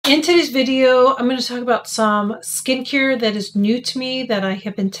In today's video, I'm going to talk about some skincare that is new to me that I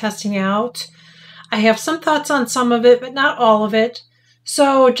have been testing out. I have some thoughts on some of it, but not all of it.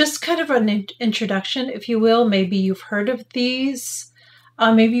 So just kind of an introduction, if you will. Maybe you've heard of these,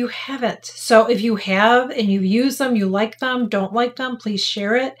 maybe you haven't. So if you have and you've used them, you like them, don't like them, please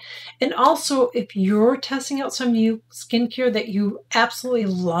share it. And also, if you're testing out some new skincare that you absolutely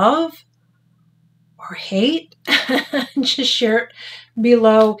love or hate, just share it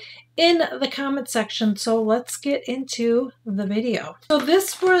below in the comment section. So let's get into the video. So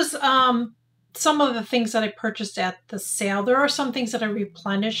this was some of the things that I purchased at the sale. There are some things that I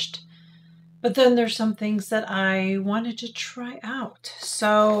replenished, but then there's some things that I wanted to try out.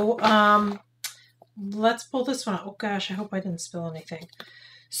 So let's pull this one out. Oh gosh, I hope I didn't spill anything.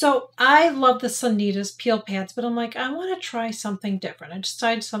 So I love the Sanitas peel pads, but I'm like, I want to try something different. I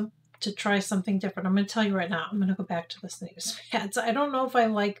decided to try something different. I'm going to tell you right now, I'm going to go back to the Sanitas pads. I don't know if I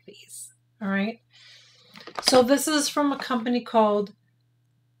like these. All right. So this is from a company called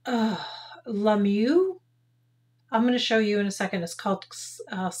Naturium. I'm going to show you in a second. It's called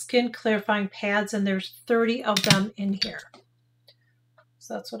Skin Clarifying Pads, and there's 30 of them in here.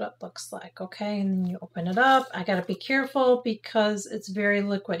 So that's what it looks like. Okay, and then you open it up. I got to be careful because it's very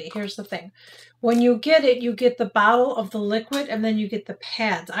liquidy. Here's the thing. When you get it, you get the bottle of the liquid and then you get the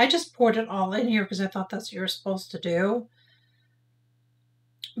pads. I just poured it all in here because I thought that's what you're supposed to do.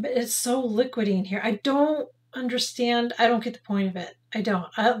 But it's so liquidy in here. I don't understand. I don't get the point of it. I don't.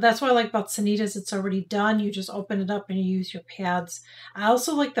 That's what I like about Sanitas. It's already done. You just open it up and you use your pads. I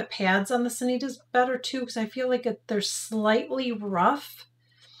also like the pads on the Sanitas better too because I feel like they're slightly rough.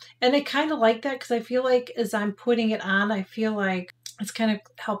 And I kind of like that because I feel like as I'm putting it on, I feel like it kind of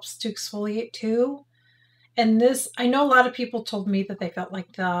helps to exfoliate too. And this, I know a lot of people told me that they felt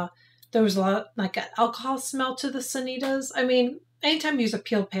like there was a lot like an alcohol smell to the Sanitas. I mean, anytime you use a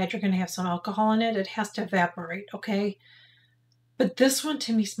peel pad, you're going to have some alcohol in it. It has to evaporate, okay? But this one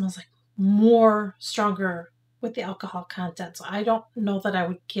to me smells like more stronger with the alcohol content. So I don't know that I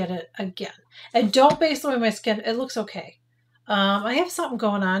would get it again. And don't base it on my skin. It looks okay. I have something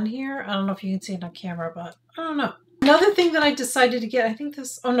going on here. I don't know if you can see it on camera, but I don't know. Another thing that I decided to get, I think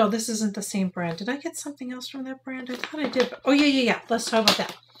this, oh no, this isn't the same brand. Did I get something else from that brand? I thought I did. But, oh yeah. Let's talk about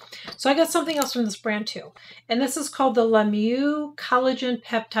that. So I got something else from this brand too. And this is called the Naturium Collagen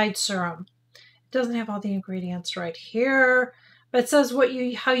Peptide Serum. It doesn't have all the ingredients right here, but it says how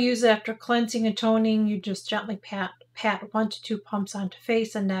you use it after cleansing and toning. You just gently pat 1 to 2 pumps onto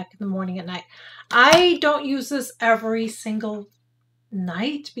face and neck in the morning and night. I don't use this every single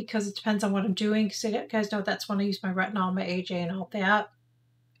night because it depends on what I'm doing. So you guys know that's when I use my retinol, my AJ, and all that.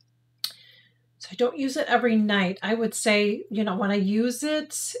 So I don't use it every night. I would say, you know, when I use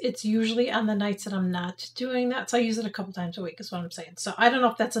it, it's usually on the nights that I'm not doing that. So I use it a couple times a week is what I'm saying. So I don't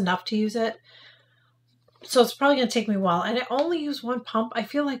know if that's enough to use it. So it's probably going to take me a while. And I only use 1 pump. I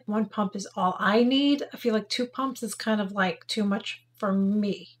feel like 1 pump is all I need. I feel like 2 pumps is kind of like too much for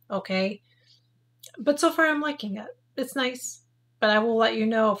me, okay? But so far I'm liking it. It's nice. But I will let you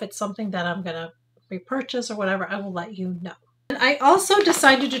know if it's something that I'm going to repurchase or whatever. I will let you know. And I also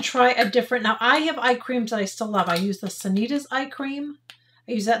decided to try a different, now I have eye creams that I still love. I use the Sanitas eye cream.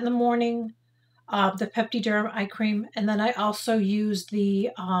 I use that in the morning. The Peptiderm eye cream, and then I also use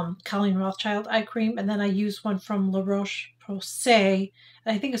the Colleen Rothschild eye cream, and then I use one from La Roche-Posay,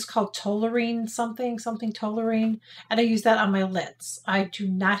 and I think it's called Tollerine something Tollerine, and I use that on my lids. I do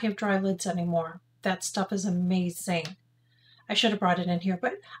not have dry lids anymore. That stuff is amazing. I should have brought it in here,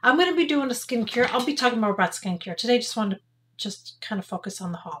 but I'm going to be doing a skincare. I'll be talking more about skincare. Today I just wanted to just kind of focus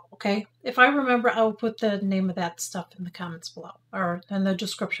on the haul, okay? If I remember, I will put the name of that stuff in the comments below, or in the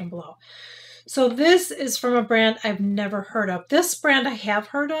description below. So this is from a brand I've never heard of. This brand I have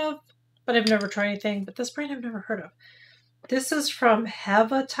heard of, but I've never tried anything. But this brand I've never heard of. This is from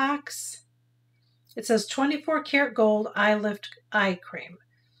Havatox. It says 24 karat gold eye lift eye cream.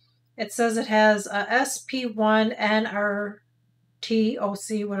 It says it has a SP1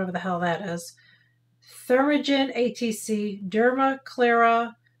 NRTOC, whatever the hell that is. Thermogen ATC, Derma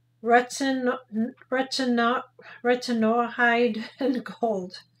Clara, retinoid, and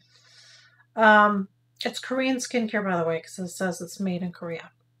gold. It's Korean skincare, by the way, because it says it's made in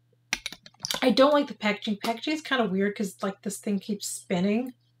Korea. I don't like the packaging. Packaging is kind of weird because like this thing keeps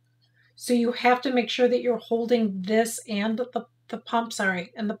spinning. So you have to make sure that you're holding this and the pump,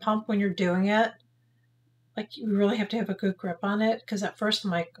 and the pump when you're doing it. Like you really have to have a good grip on it because at first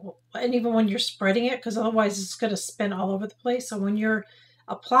I'm like, and even when you're spreading it, because otherwise it's going to spin all over the place. So when you're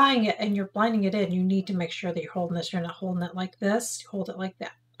applying it and you're blending it in, you need to make sure that you're holding this. You're not holding it like this. You hold it like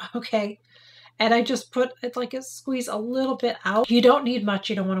that. Okay. And I just put it like a squeeze a little bit out. You don't need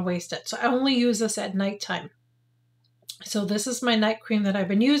much. You don't want to waste it. So I only use this at nighttime. So this is my night cream that I've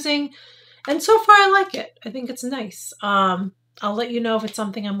been using. And so far I like it. I think it's nice. I'll let you know if it's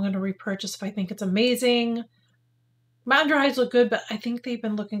something I'm going to repurchase if I think it's amazing. My under eyes look good, but I think they've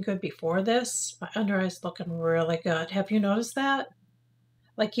been looking good before this. My under eyes looking really good. Have you noticed that?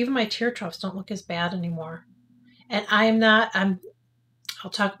 Like even my tear troughs don't look as bad anymore. And I'll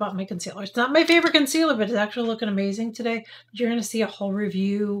talk about my concealer. It's not my favorite concealer, but it's actually looking amazing today. You're going to see a whole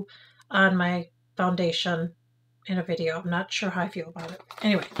review on my foundation in a video. I'm not sure how I feel about it.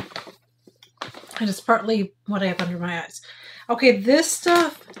 Anyway, and it's partly what I have under my eyes. Okay, this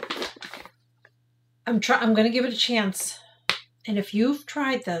stuff, I'm going to give it a chance. And if you've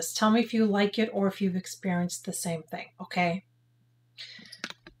tried this, tell me if you like it or if you've experienced the same thing, okay?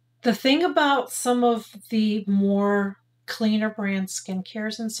 The thing about some of the more cleaner brand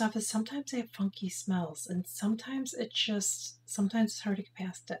skincares and stuff is sometimes they have funky smells, and sometimes it's hard to get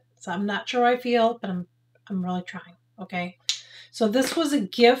past it. So I'm not sure how I feel, but I'm really trying, okay? So this was a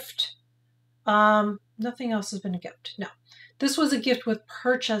gift. Nothing else has been a gift. No. This was a gift with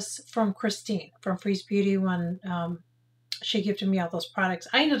purchase from Christine from Freeze Beauty when she gifted me all those products.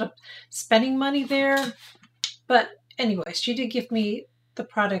 I ended up spending money there, but anyways, she did give me the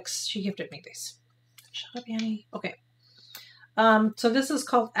products. She gifted me these. Shut up, Annie. Okay. So this is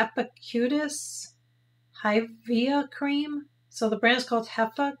called Epicutis Hivia Cream. So the brand is called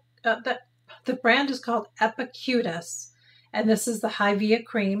the brand is called Epicutis, and this is the Hivia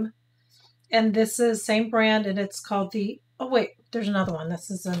Cream. And this is same brand, and it's called the, oh wait, there's another one. This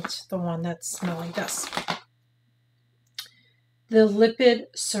isn't the one that's smelling this. The Lipid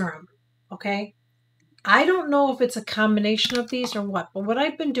Serum, okay? I don't know if it's a combination of these or what, but what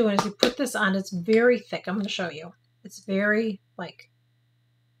I've been doing is you put this on. It's very thick. I'm going to show you. It's very,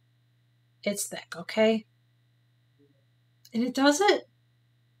 it's thick, okay? And it doesn't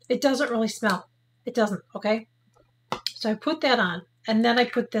really smell. It doesn't, okay? So I put that on, and then I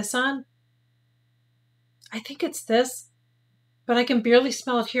put this on. I think it's this, but I can barely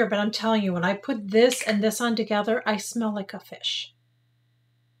smell it here. But I'm telling you, when I put this and this on together, I smell like a fish.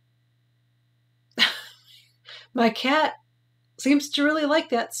 My cat seems to really like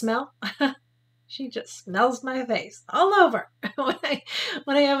that smell. She just smells my face all over when I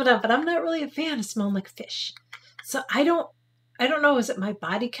have it up. But I'm not really a fan of smelling like fish. So I don't know, is it my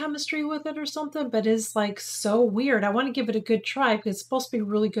body chemistry with it or something, but it's like so weird. I want to give it a good try because it's supposed to be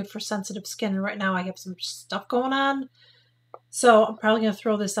really good for sensitive skin. And right now I have some stuff going on. So I'm probably going to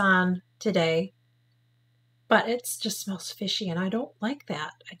throw this on today. But it just smells fishy, and I don't like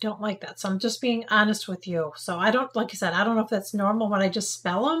that. I don't like that. So I'm just being honest with you. So I don't, like I said, I don't know if that's normal when I just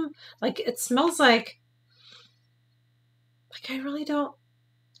smell them. Like it smells like I really don't.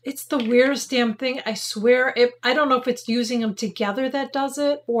 It's the weirdest damn thing. I swear. I don't know if it's using them together that does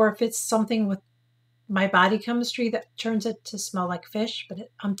it, or if it's something with my body chemistry that turns it to smell like fish. But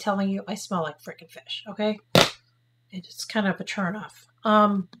I'm telling you, I smell like freaking fish. Okay, it's kind of a turn off.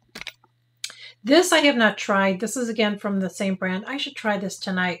 This I have not tried. This is again from the same brand. I should try this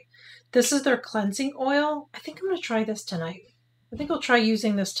tonight. This is their cleansing oil. I think I'm going to try this tonight. I think I'll try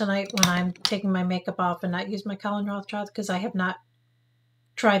using this tonight when I'm taking my makeup off and not use my Colin Rothschild because I have not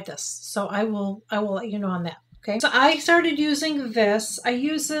tried this. So I will let you know on that. Okay. So I started using this. I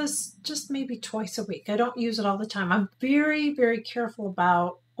use this just maybe twice a week. I don't use it all the time. I'm very, very careful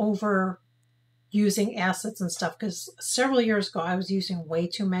about over using acids and stuff because several years ago I was using way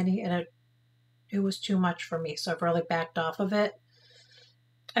too many and it was too much for me, so I've really backed off of it.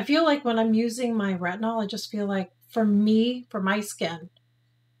 I feel like when I'm using my retinol, I just feel like for me, for my skin,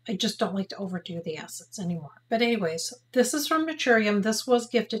 I just don't like to overdo the acids anymore. But anyways, this is from Naturium. This was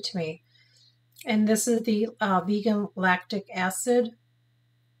gifted to me. And this is the vegan lactic acid.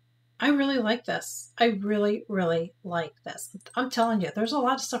 I really like this. I really, really like this. I'm telling you, there's a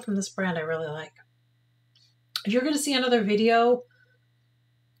lot of stuff from this brand I really like. If you're going to see another video,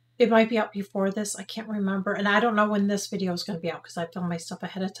 it might be out before this. I can't remember. And I don't know when this video is going to be out because I film my stuff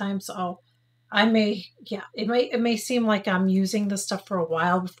ahead of time. So I may, yeah, it may seem like I'm using this stuff for a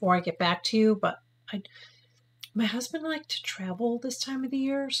while before I get back to you. But my husband liked to travel this time of the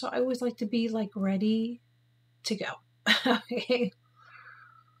year. So I always like to be like ready to go. Okay.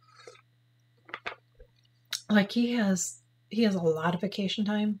 Like he has a lot of vacation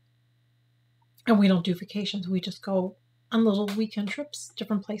time. And we don't do vacations. We just go on little weekend trips,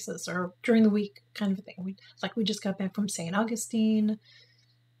 different places, or during the week kind of a thing. We just got back from St. Augustine.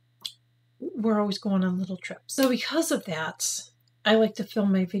 We're always going on little trips. So because of that, I like to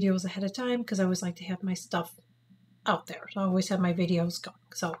film my videos ahead of time because I always like to have my stuff out there. So I always have my videos going.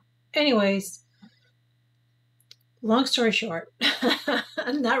 So anyways, Long story short,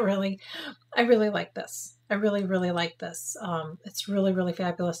 not really. I really like this. I really, really like this. It's really, really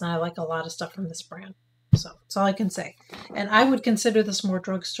fabulous, and I like a lot of stuff from this brand. So that's all I can say. And I would consider this more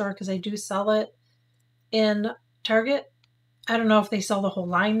drugstore because I do sell it in Target. I don't know if they sell the whole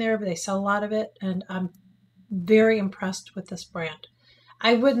line there, but they sell a lot of it, and I'm very impressed with this brand.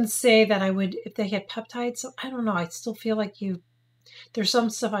 I wouldn't say that I would if they had peptides. So I don't know. I still feel like there's some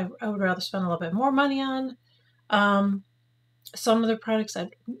stuff I would rather spend a little bit more money on. Some of the products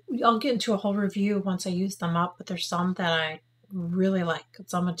I'll get into a whole review once I use them up, but there's some that I really like.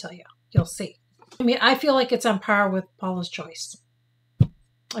 So I'm gonna tell you, you'll see. I mean, I feel like it's on par with Paula's Choice.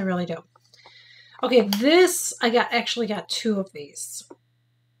 I really do. Okay, this I actually got 2 of these.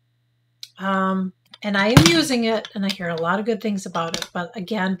 And I am using it, and I hear a lot of good things about it. But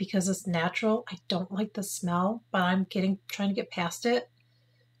again, because it's natural, I don't like the smell, but I'm trying to get past it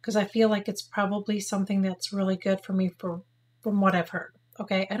because I feel like it's probably something that's really good for me from what I've heard.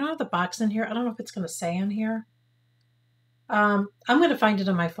 Okay, I don't have the box in here. I don't know if it's going to say in here. I'm going to find it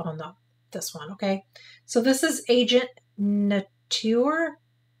on my phone though. This one, okay. So this is Agent Nature.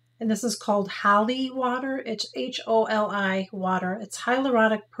 And this is called Holly Water. It's Holi water. It's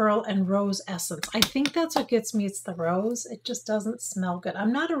hyaluronic pearl and rose essence. I think that's what gets me. It's the rose. It just doesn't smell good.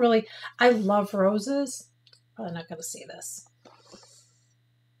 I love roses. Probably not going to see this.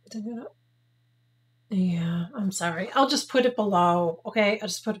 Yeah, I'm sorry. I'll just put it below. Okay, I'll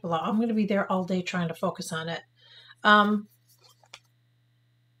just put it below. I'm going to be there all day trying to focus on it. I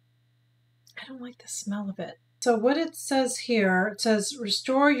don't like the smell of it. So what it says here, it says,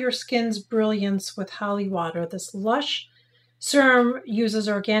 restore your skin's brilliance with Holly Water. This lush serum uses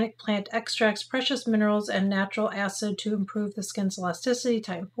organic plant extracts, precious minerals, and natural acid to improve the skin's elasticity,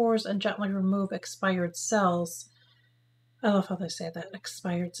 tighten pores, and gently remove expired cells. I love how they say that,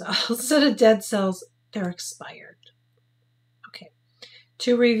 expired cells. Instead of dead cells, they're expired. Okay.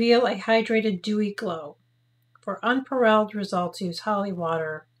 To reveal a hydrated, dewy glow. For unparalleled results, use Holly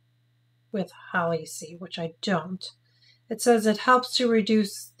Water with Holly C, which I don't. It says it helps to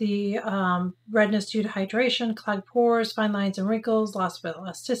reduce the redness due to hydration, clogged pores, fine lines and wrinkles, loss of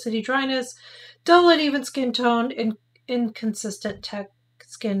elasticity, dryness, dull and even skin tone, and inconsistent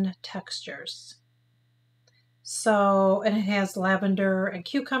skin textures. So, and it has lavender and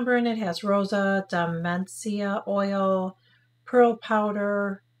cucumber in it. It has rosa, dementia oil, pearl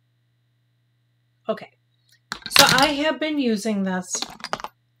powder. Okay, so I have been using this.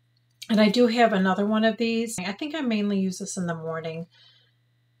 And I do have another one of these. I think I mainly use this in the morning.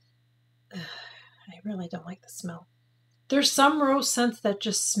 I really don't like the smell. There's some rose scents that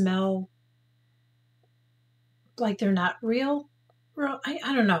just smell like they're not real. I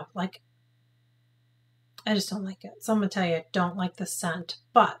don't know. Like, I just don't like it. So I'm going to tell you, I don't like the scent.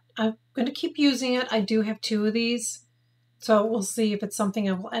 But I'm going to keep using it. I do have 2 of these. So we'll see if it's something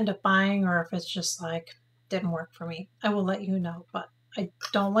I will end up buying or if it's just like, didn't work for me. I will let you know. But I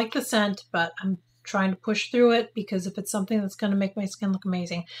don't like the scent, but I'm trying to push through it because if it's something that's going to make my skin look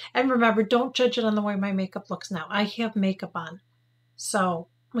amazing. And remember, don't judge it on the way my makeup looks now. I have makeup on. So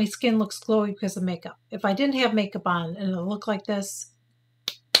my skin looks glowy because of makeup. If I didn't have makeup on and it looked like this,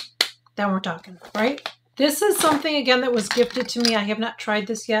 then we're talking, right? This is something, again, that was gifted to me. I have not tried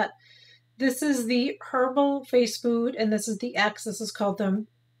this yet. This is the Herbal Face Food, and this is the X. This is called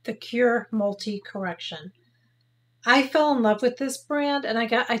the Cure Multi Correction. I fell in love with this brand, and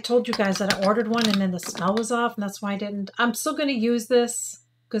I told you guys that I ordered one and then the smell was off, and that's why I didn't. I'm still going to use this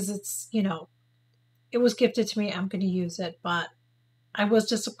because it's, it was gifted to me. I'm going to use it, but I was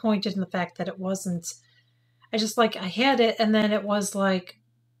disappointed in the fact that it wasn't. I had it, and then it was like,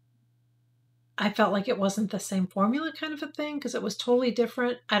 I felt like it wasn't the same formula kind of a thing because it was totally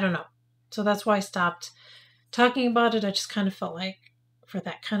different. I don't know. So that's why I stopped talking about it. I just kind of felt like, for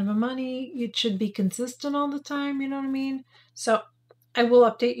that kind of a money, it should be consistent all the time, you know what I mean? So I will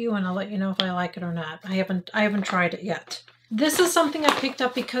update you and I'll let you know if I like it or not. I haven't tried it yet. This is something I picked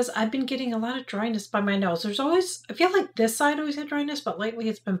up because I've been getting a lot of dryness by my nose. I feel like this side always had dryness, but lately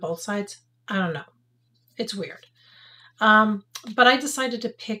it's been both sides. I don't know. It's weird. But I decided to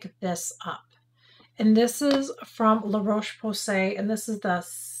pick this up. And this is from La Roche-Posay, and this is the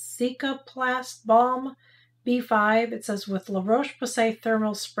Cicaplast Balm B5. It says, with La Roche-Posay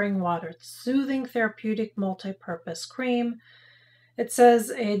Thermal Spring Water, soothing therapeutic multi-purpose cream. It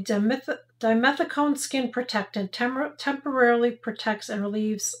says a dimethicone skin protectant temporarily protects and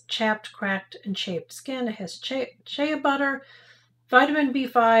relieves chapped, cracked, and chafed skin. It has shea butter, vitamin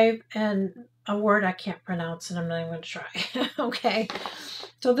B5, and a word I can't pronounce, and I'm not even going to try. Okay,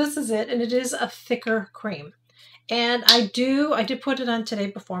 so this is it, and it is a thicker cream. And I did put it on today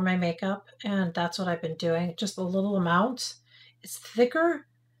before my makeup, and that's what I've been doing. Just a little amount. It's thicker,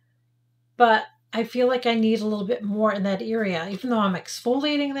 but I feel like I need a little bit more in that area. Even though I'm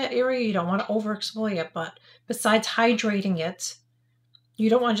exfoliating that area, you don't want to over exfoliate, but besides hydrating it, you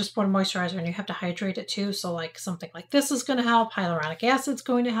don't want to just put a moisturizer and you have to hydrate it too. So like something like this is going to help. Hyaluronic acid's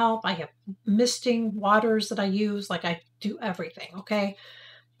going to help. I have misting waters that I use. Like I do everything, okay?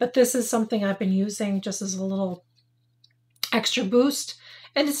 But this is something I've been using just as a little extra boost,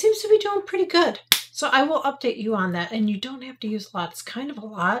 and it seems to be doing pretty good. So I will update you on that, and you don't have to use a lot. It's kind of a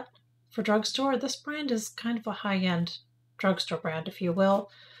lot for drugstore. This brand is kind of a high-end drugstore brand, if you will.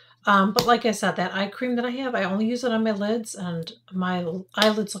 But like I said, that eye cream that I have, I only use it on my lids, and my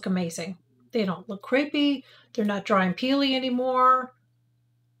eyelids look amazing. They don't look crepey. They're not dry and peely anymore.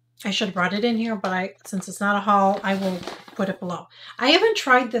 I should have brought it in here, but since it's not a haul, I will put it below. I haven't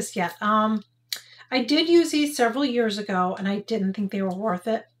tried this yet. I did use these several years ago, and I didn't think they were worth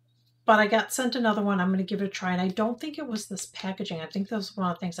it. But I got sent another one. I'm going to give it a try, and I don't think it was this packaging. I think that was one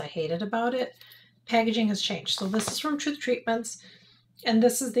of the things I hated about it. Packaging has changed. So this is from Truth Treatments, and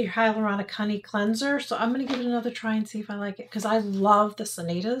this is the Hyaluronic Honey Cleanser. So I'm going to give it another try and see if I like it, because I love the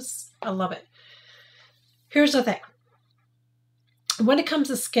Sanitas. I love it. Here's the thing. When it comes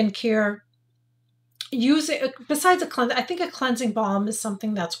to skincare, use it besides a cleanse. I think a cleansing balm is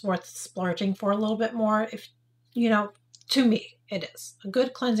something that's worth splurging for a little bit more. If you know, to me, it is. A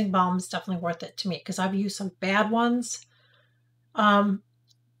good cleansing balm is definitely worth it to me because I've used some bad ones.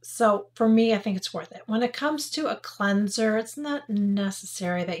 So for me, I think it's worth it. When it comes to a cleanser, it's not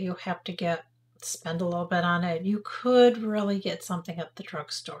necessary that you have to spend a little bit on it. You could really get something at the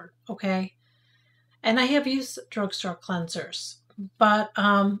drugstore, okay? And I have used drugstore cleansers, but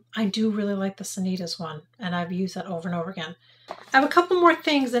I do really like the Sanitas one, and I've used that over and over again. I have a couple more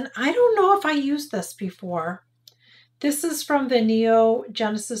things, and I don't know if I used this before. This is from the Neo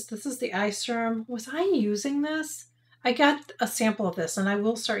Genesis. This is the eye serum. Was I using this? I got a sample of this, and I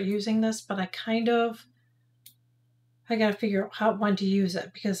will start using this, but I got to figure out when to use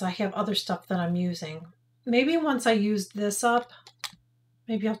it because I have other stuff that I'm using. Maybe once I use this up,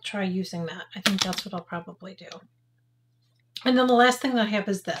 maybe I'll try using that. I think that's what I'll probably do. And then the last thing that I have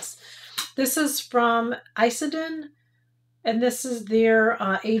is this. This is from Isodin, and this is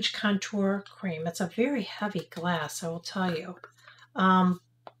their Age Contour Cream. It's a very heavy glass, I will tell you.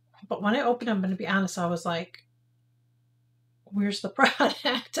 But when I opened it, I'm going to be honest, I was like, where's the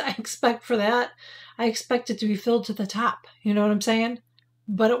product? I expect it to be filled to the top. You know what I'm saying?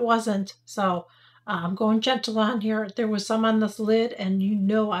 But it wasn't. So I'm going gentle on here. There was some on this lid, and you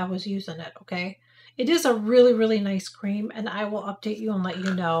know I was using it, okay? It is a really, really nice cream, and I will update you and let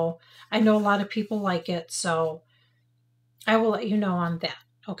you know. I know a lot of people like it, so I will let you know on that,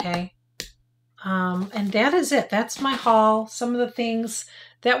 okay? And that is it. That's my haul. Some of the things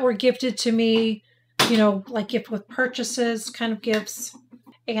that were gifted to me, you know, like gift with purchases kind of gifts,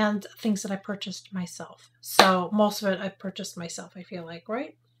 and things that I purchased myself. So most of it I purchased myself, I feel like,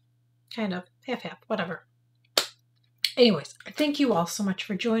 right? Kind of half-half, whatever. Anyways, thank you all so much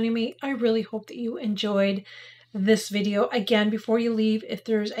for joining me. I really hope that you enjoyed this video. Again, before you leave, if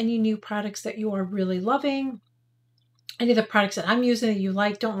there's any new products that you are really loving, any of the products that I'm using that you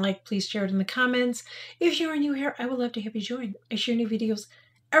like, don't like, please share it in the comments. If you're new here, I would love to have you join. I share new videos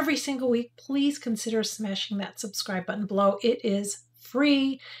every single week. Please consider smashing that subscribe button below. It is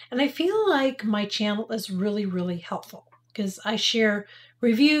free, and I feel like my channel is really, really helpful because I share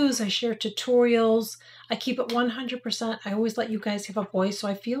reviews, I share tutorials, I keep it 100%. I always let you guys have a voice, so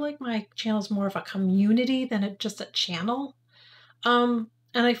I feel like my channel is more of a community than just a channel. And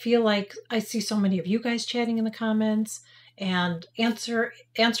I feel like I see so many of you guys chatting in the comments and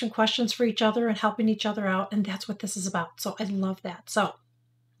answering questions for each other and helping each other out, and that's what this is about. So I love that. So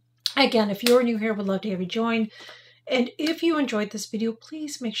again, if you're new here, would love to have you join. And if you enjoyed this video,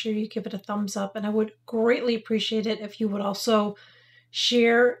 please make sure you give it a thumbs up, and I would greatly appreciate it if you would also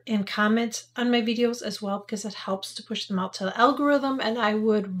share and comment on my videos as well, because it helps to push them out to the algorithm, and I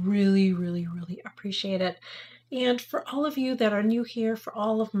would really, really, really appreciate it. And for all of you that are new here, for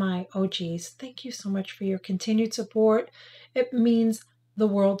all of my OGs, thank you so much for your continued support. It means the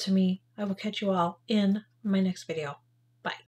world to me. I will catch you all in my next video.